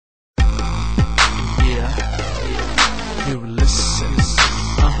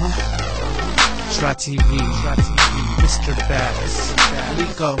Try TV, Mr. Bass,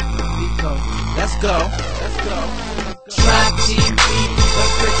 Lico, let's go. Try TV,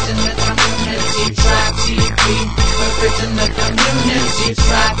 we're bridging the community. Try TV, we're bridging the community.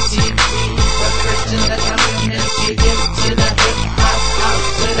 Try TV, we're bridging the community. Get to the hip hop, out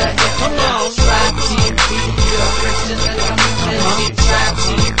to the hip hop. Try TV, we're bridging the community. Try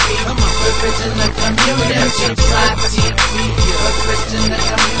TV, we're bridging the community. Try TV, we're bridging the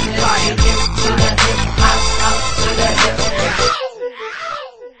community. Get to the hip hop, out to the hip hop.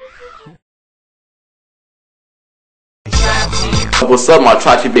 What's up, my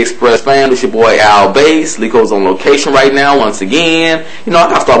Try TV Express fam? It's your boy Al Bass. Lico's on location right now once again. You know, I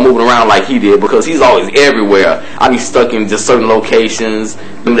gotta start moving around like he did because he's always everywhere. I be stuck in just certain locations,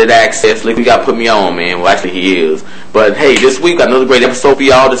 limited access. Lico, you gotta put me on, man. Well, actually, he is. But hey, this week got another great episode for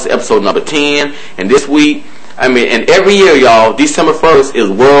y'all. This is episode number 10. And this week, and every year, y'all, December 1st is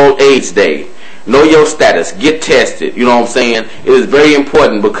World AIDS Day. Know your status. Get tested. You know what I'm saying? It is very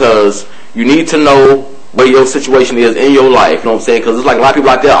important because you need to know where your situation is in your life, you know what I'm saying? Because it's like a lot of people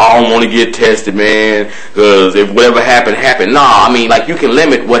out there, I don't want to get tested, man, because if whatever happened, happened. Nah, I mean, like, you can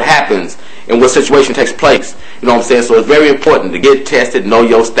limit what happens and what situation takes place, you know what I'm saying? So it's very important to get tested, know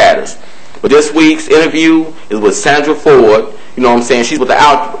your status. But this week's interview is with Sandra Ford, you know what I'm saying? She's with the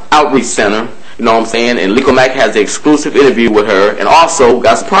Outreach Center, you know what I'm saying? And Lico Mac has the exclusive interview with her. And also,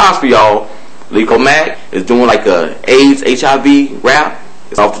 got a surprise for y'all, Lico Mac is doing like a AIDS, HIV rap.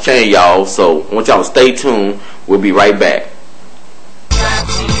 It's off the chain, y'all, so I want y'all to stay tuned. We'll be right back.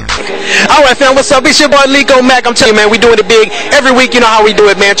 Alright, fam, what's up? It's your boy Lico Mac. I'm telling you, man, we doing it big. Every week, you know how we do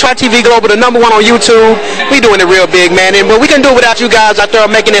it, man. Try TV Global, the #1 on YouTube. We doing it real big, man. And we couldn't do it without you guys out there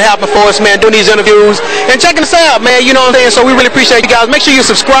making it happen for us, man, doing these interviews and checking us out, man. You know what I'm saying? So we really appreciate you guys. Make sure you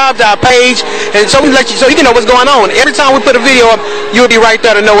subscribe to our page, and so we let you, so you can know what's going on. Every time we put a video up, you'll be right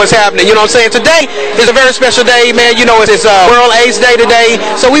there to know what's happening. You know what I'm saying? Today is a very special day, man. You know, it's World AIDS Day today.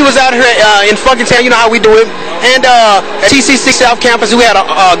 So we was out here in Funkytown. You know how we do it. And at TCC South Campus, we had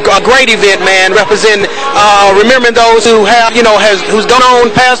a great event, man, representing, remembering those who have, you know, who's gone on,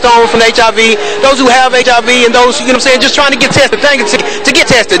 passed on from HIV, those who have HIV, and those, you know what I'm saying, just trying to get tested, to get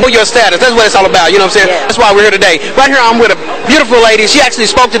tested, know your status. That's what it's all about, you know what I'm saying? Yeah. That's why we're here today. Right here, I'm with a beautiful lady. She actually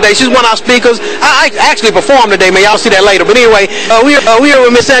spoke today. She's one of our speakers. I actually performed today, man. Y'all see that later. But anyway, we're here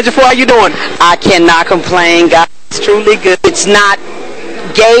with Miss Sandra Ford. How you doing? I cannot complain, guys. It's truly good. It's not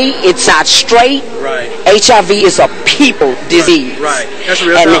gay, it's not straight. Right. HIV is a people disease. Right. That's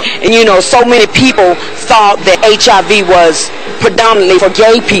real. And you know, so many people thought that HIV was predominantly for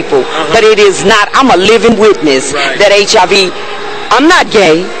gay people, but it is not. I'm a living witness that HIV. I'm not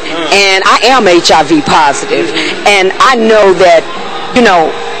gay, and I am HIV positive, and I know that, you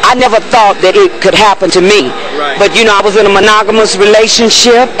know, I never thought that it could happen to me. Right. But, you know, I was in a monogamous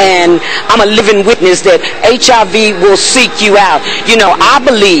relationship, and I'm a living witness that HIV will seek you out. You know, I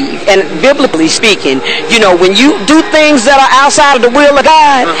believe, and biblically speaking, you know, when you do things that are outside of the will of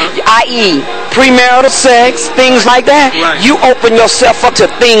God, i.e. premarital sex, things like that, you open yourself up to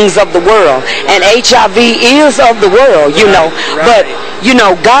things of the world. And HIV is of the world, you know. But, you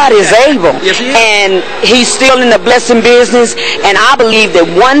know, God is able. Yes, He is. And He's still in the blessing business. And I believe that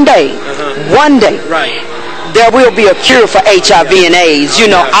one day, there will be a cure for HIV and AIDS.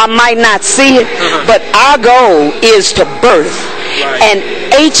 You know, I might not see it, but our goal is to birth an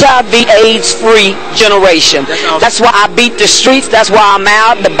HIV AIDS free generation. That's why I beat the streets. That's why I'm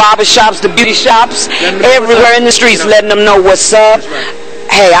out, the barber shops, the beauty shops, everywhere in the streets, letting them know what's up.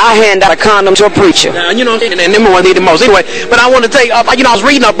 Hey, I hand out a condom to a preacher. You know, and them ones need the most. Anyway, but I want to take up, you know, I was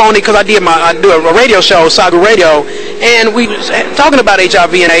reading up on it because I do a radio show, Saga Radio, and we was talking about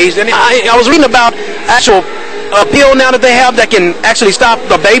HIV and AIDS, and I was reading about actual pill now that they have that can actually stop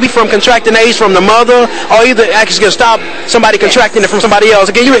the baby from contracting AIDS from the mother, or either actually can stop somebody contracting it from somebody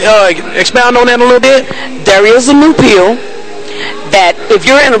else. Can you expound on that a little bit? There is a new pill that if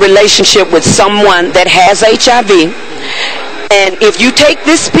you're in a relationship with someone that has HIV, and if you take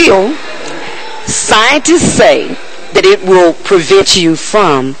this pill, scientists say that it will prevent you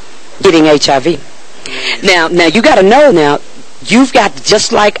from getting HIV. Now you got to know now, you've got,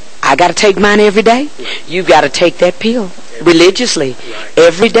 just like I got to take mine every day, you've got to take that pill religiously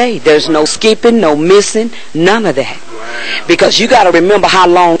every day. There's no skipping, no missing, none of that. Because you got to remember how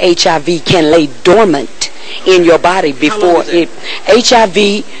long HIV can lay dormant in your body before it.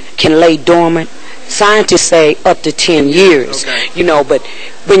 HIV can lay dormant, scientists say, up to 10 years. You know, but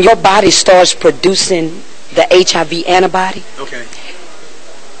when your body starts producing the HIV antibody,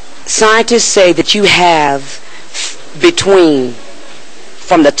 scientists say that you have between,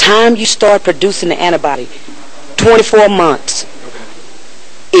 from the time you start producing the antibody, 24 months.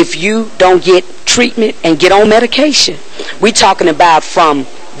 If you don't get treatment and get on medication. We talking about from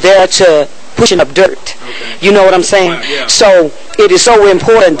there to pushing up dirt. You know what I'm saying? Right, yeah. So it is so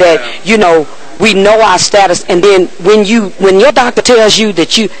important that, you know, we know our status, and then when your doctor tells you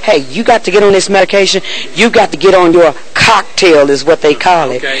that you got to get on this medication, you got to get on your cocktail is what they call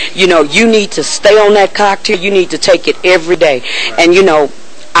it. Okay. You know, you need to stay on that cocktail. You need to take it every day. Right. And you know,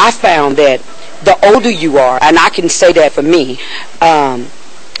 I found that the older you are, and I can say that for me,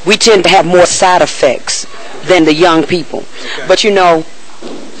 we tend to have more side effects than the young people. Okay. But you know,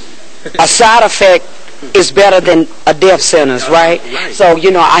 a side effect is better than a death sentence, right? Right. So, you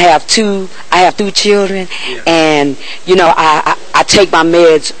know, I have two children, and, you know, I take my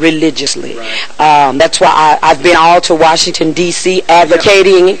meds religiously. Right. That's why I've been all to Washington, D.C.,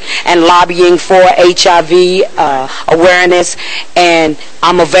 advocating and lobbying for HIV awareness, and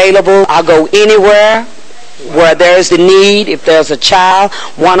I'm available. I'll go anywhere where there's the need. If there's a child,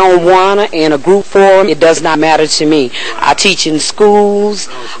 one-on-one, in a group forum, it does not matter to me. I teach in schools,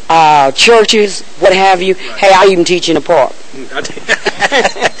 churches, what have you. Hey, I even teach in the park.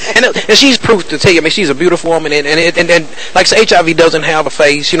 and she's proof to tell you. I mean, she's a beautiful woman, and like I said, HIV doesn't have a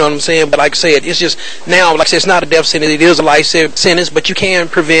face. You know what I'm saying? But like I said, it's just now, like I said, it's not a death sentence. It is a life sentence, but you can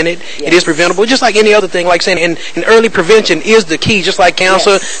prevent it. Yes. It is preventable, just like any other thing. Like saying, and early prevention is the key. Just like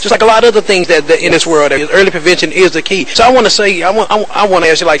cancer, Yes. just like a lot of other things that in this world, early prevention is the key. So I want to say, I want to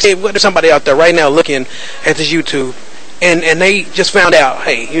ask you, like, say, what is somebody out there right now looking at this YouTube? And they just found out,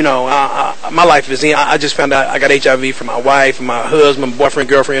 hey, you know, my life is in. I just found out I got HIV from my wife, from my husband, boyfriend,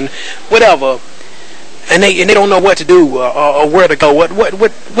 girlfriend, whatever. And they don't know what to do or where to go.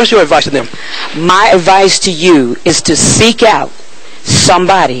 What's your advice to them? My advice to you is to seek out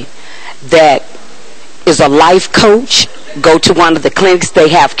somebody that is a life coach. Go to one of the clinics. They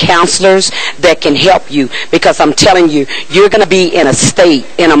have counselors that can help you, because I'm telling you, you're going to be in a state,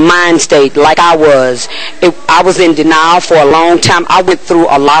 in a mind state like I was. I was in denial for a long time. I went through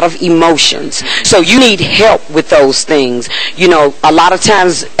a lot of emotions. So you need help with those things. You know, a lot of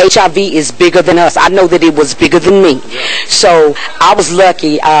times HIV is bigger than us. I know that it was bigger than me. So I was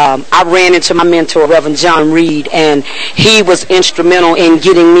lucky. I ran into my mentor, Reverend John Reed, and he was instrumental in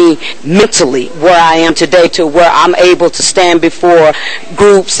getting me mentally where I am today, to where I'm able to stand before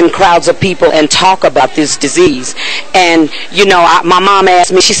groups and crowds of people and talk about this disease. And, you know, my mom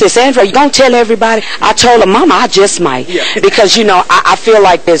asked me, she said, Sandra, you going to tell everybody? I told her, Mama, I just might. Yeah. Because, you know, I feel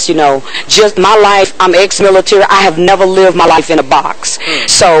like this, you know, just my life, I'm ex-military. I have never lived my life in a box.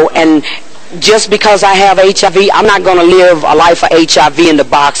 So, and just because I have HIV, I'm not going to live a life of HIV in the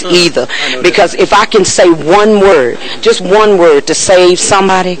box either. Because if I can say one word, just one word to save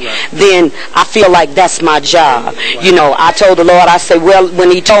somebody, then I feel like that's my job. You know, I told the Lord, I said, well, when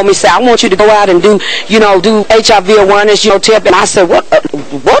he told me, say, I want you to go out and do HIV awareness, you know, tip, and I said, what,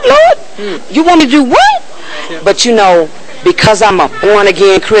 Lord? You want me to do what? But, you know, because I'm a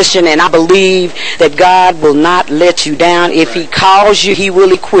born-again Christian, and I believe that God will not let you down. If he calls you, he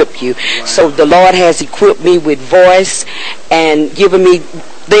will equip you. So the Lord has equipped me with voice and given me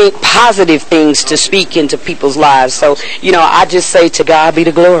positive things to speak into people's lives. So, you know, I just say, to God be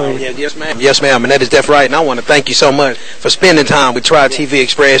the glory. Yes, ma'am. Yes, ma'am. And that is definitely right. And I want to thank you so much for spending time with Tribe TV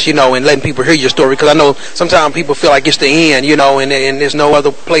Express, you know, and letting people hear your story. Because I know sometimes people feel like it's the end, you know, and there's no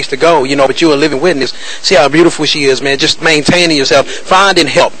other place to go, you know, but you're a living witness. See how beautiful she is, man. Just maintaining yourself, finding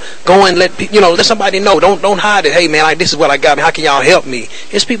help. Go and let somebody know. Don't hide it. Hey, man, like, this is what I got. How can y'all help me?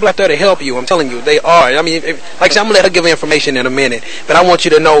 There's people out there to help you. I'm telling you, they are. I mean, like I said, I'm going to let her give information in a minute. But I want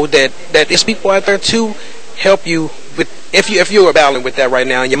you to know that there's people out there to help you with, if you're battling with that right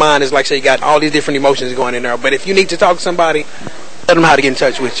now, and your mind is, like, say, you got all these different emotions going in there. But if you need to talk to somebody, let them know how to get in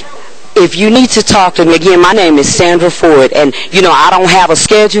touch with you. If you need to talk to me, again, my name is Sandra Ford, and, you know, I don't have a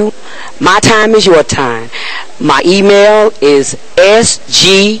schedule. My time is your time. My email is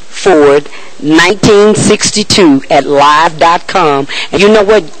sgford1962@live.com. And you know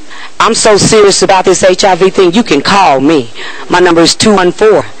what? I'm so serious about this HIV thing, you can call me. My number is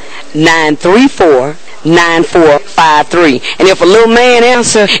 214-934-9453. And if a little man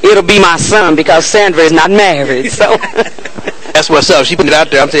answer, it'll be my son, because Sandra is not married. So that's what's up. She put it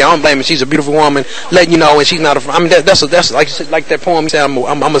out there. I'm telling you, I don't blame her. She's a beautiful woman, letting you know, and she's not a. I mean, that's like you said, like that poem. You said,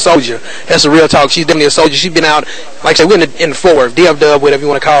 I'm a soldier. That's the real talk. She's definitely a soldier. She's been out, like I said, we're in the forward, DFW, whatever you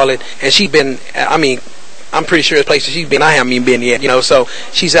want to call it, and she's been. I mean, I'm pretty sure it's places she's been I haven't even been yet, you know, so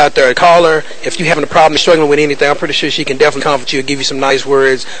she's out there. Call her if you're having a problem, struggling with anything. I'm pretty sure she can definitely comfort you and give you some nice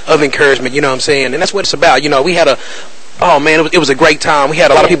words of encouragement, you know what I'm saying? And that's what it's about. You know, we had a Oh man, it was a great time. We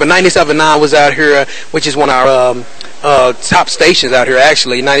had a lot of people. 97.9 was out here, which is one of our top stations out here,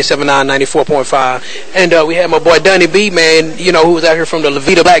 actually. 97.9, 94.5. And we had my boy Dunny B, man, you know, who was out here from the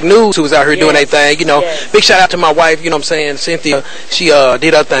Levita Black News, who was out here doing their thing, you know. Big shout out to my wife, you know what I'm saying, Cynthia. She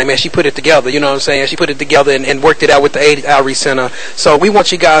did her thing, man. She put it together, you know what I'm saying. She put it together and worked it out with the AIDS Outreach Center. So we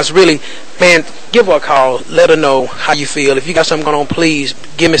want you guys really, man, give her a call. Let her know how you feel. If you got something going on, please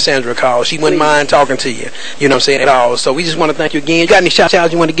give Miss Sandra a call. She wouldn't mind talking to you, you know what I'm saying, at all. So we just want to thank you again. You got any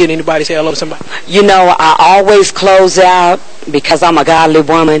shout-outs you want to give anybody? Say hello to somebody? You know, I always close out because I'm a godly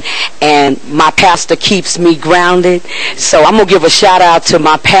woman and my pastor keeps me grounded. So I'm going to give a shout out to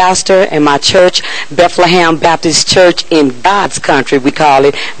my pastor and my church, Bethlehem Baptist Church in God's country, we call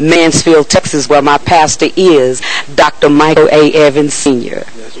it, Mansfield, Texas, where my pastor is, Dr. Michael A. Evans Sr.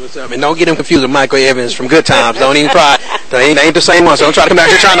 That's what's up. And don't get him confused with Michael Evans from Good Times. Don't even try. They ain't the same one, so don't try to come out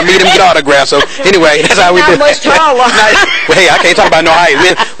here trying to meet him and get autographs. So anyway, that's how we do it. Not much taller. Well, hey, I can't talk about no height.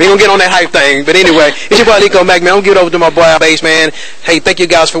 We ain't gonna get on that hype thing. But anyway, it's your boy Lico Mac, man. I'm gonna give it over to my boy Al Bass, man. Hey, thank you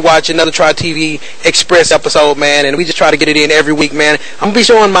guys for watching another Try TV Express episode, man. And we just try to get it in every week, man. I'm gonna be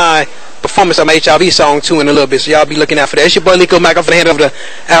showing my performance of my HIV song too in a little bit, so y'all be looking out for that. It's your boy Lico Mac. I'm gonna hand it over to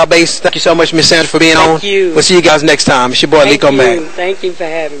Al Bass. Thank you so much, Miss Sandra, for being on. Thank you. We'll see you guys next time. It's your boy Lico Mac. Thank you for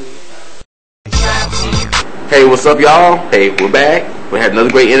having me. Hey, what's up, y'all? Hey, we're back. We had another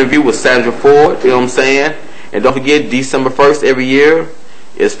great interview with Sandra Ford, you know what I'm saying? And don't forget, December 1st every year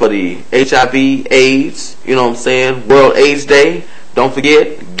is for the HIV AIDS, you know what I'm saying, World AIDS Day. Don't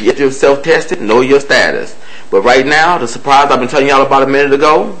forget, get yourself tested, know your status. But right now, the surprise I've been telling y'all about a minute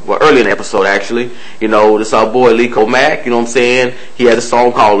ago, well, early in the episode actually, you know, this our boy Lico Mac, you know what I'm saying? He had a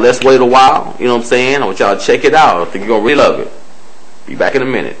song called Let's Wait a While, you know what I'm saying? I want y'all to check it out. I think you're going to really love it. Be back in a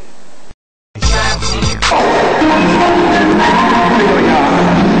minute.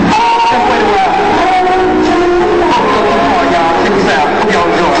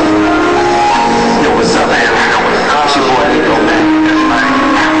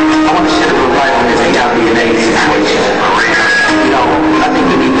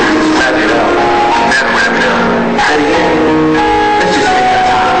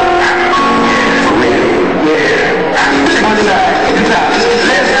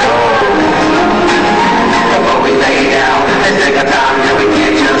 Let's go.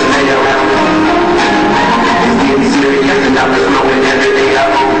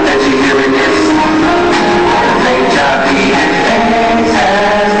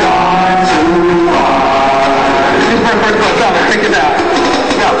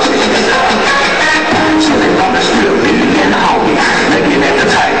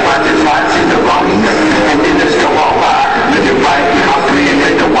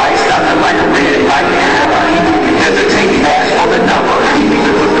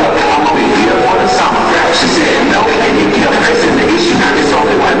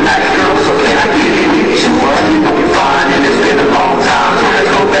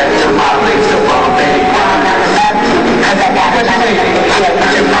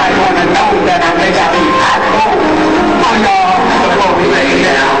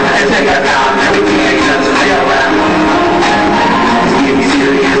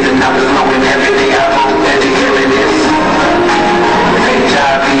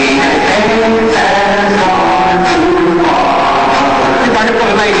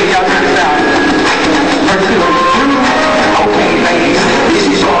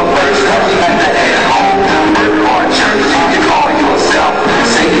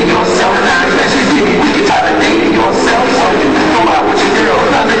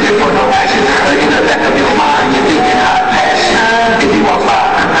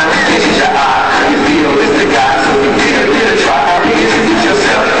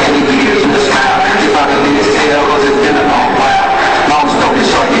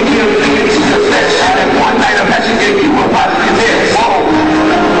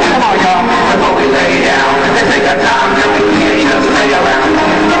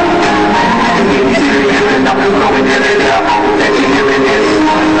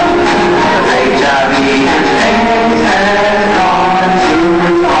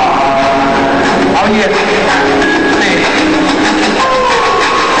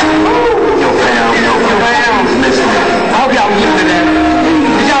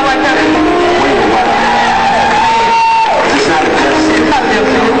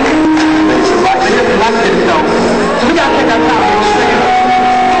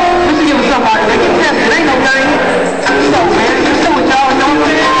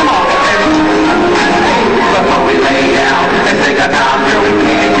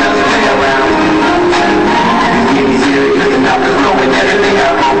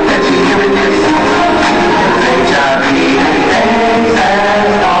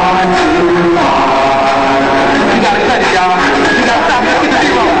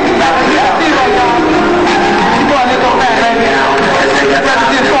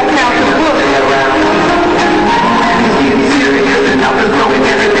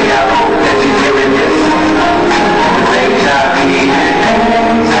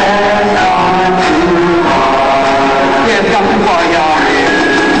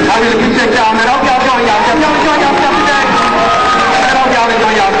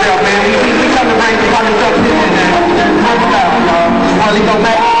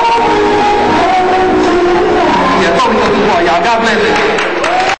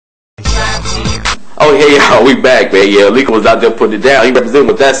 Hey y'all, we back, man. Yeah, Liko was out there putting it down. He represented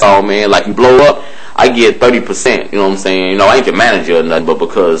with that song, man. Like, you blow up, I get 30%. You know what I'm saying? You know, I ain't your manager or nothing, but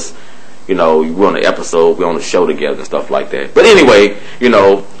because, you know, we're on the episode, we're on the show together and stuff like that. But anyway, you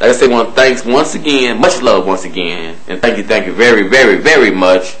know, like I say, thanks once again, much love once again, and thank you very, very, very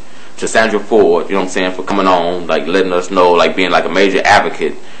much to Sandra Ford, you know what I'm saying, for coming on, like letting us know, like being like a major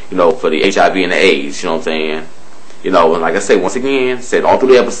advocate, you know, for the HIV and the AIDS, you know what I'm saying. You know, and like I say, once again, said all through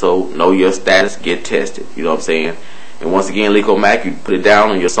the episode, know your status, get tested. You know what I'm saying? And once again, Liko Mack, you put it down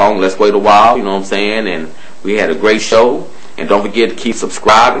on your song, Let's Wait a While. You know what I'm saying? And we had a great show. And don't forget to keep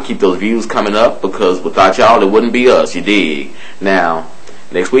subscribing, keep those views coming up, because without y'all, it wouldn't be us. You dig? Now,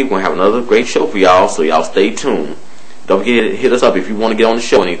 next week, we're going to have another great show for y'all, so y'all stay tuned. Don't forget to hit us up if you want to get on the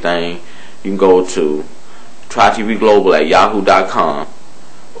show or anything. You can go to TriTVGlobal@yahoo.com.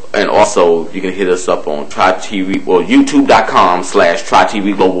 And also, you can hit us up on TriTV, or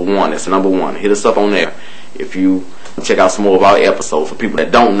YouTube.com/TriTVGlobal1. That's the number 1. Hit us up on there. If you check out some more of our episodes. For people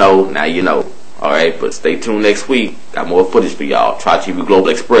that don't know, now you know. Alright, but stay tuned next week. Got more footage for y'all. TriTV Global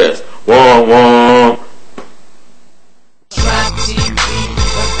Express. Wah, wah. TriTV,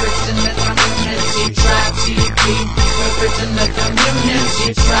 representing the community. TriTV, representing the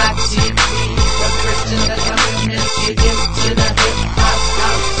community. TriTV, representing the community. Hip to the hip, house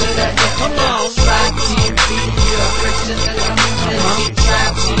to the hip. Come on, TriTV, representing the community.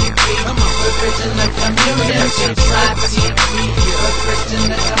 TriTV, representing the community. TriTV, representing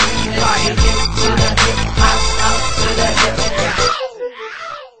the community.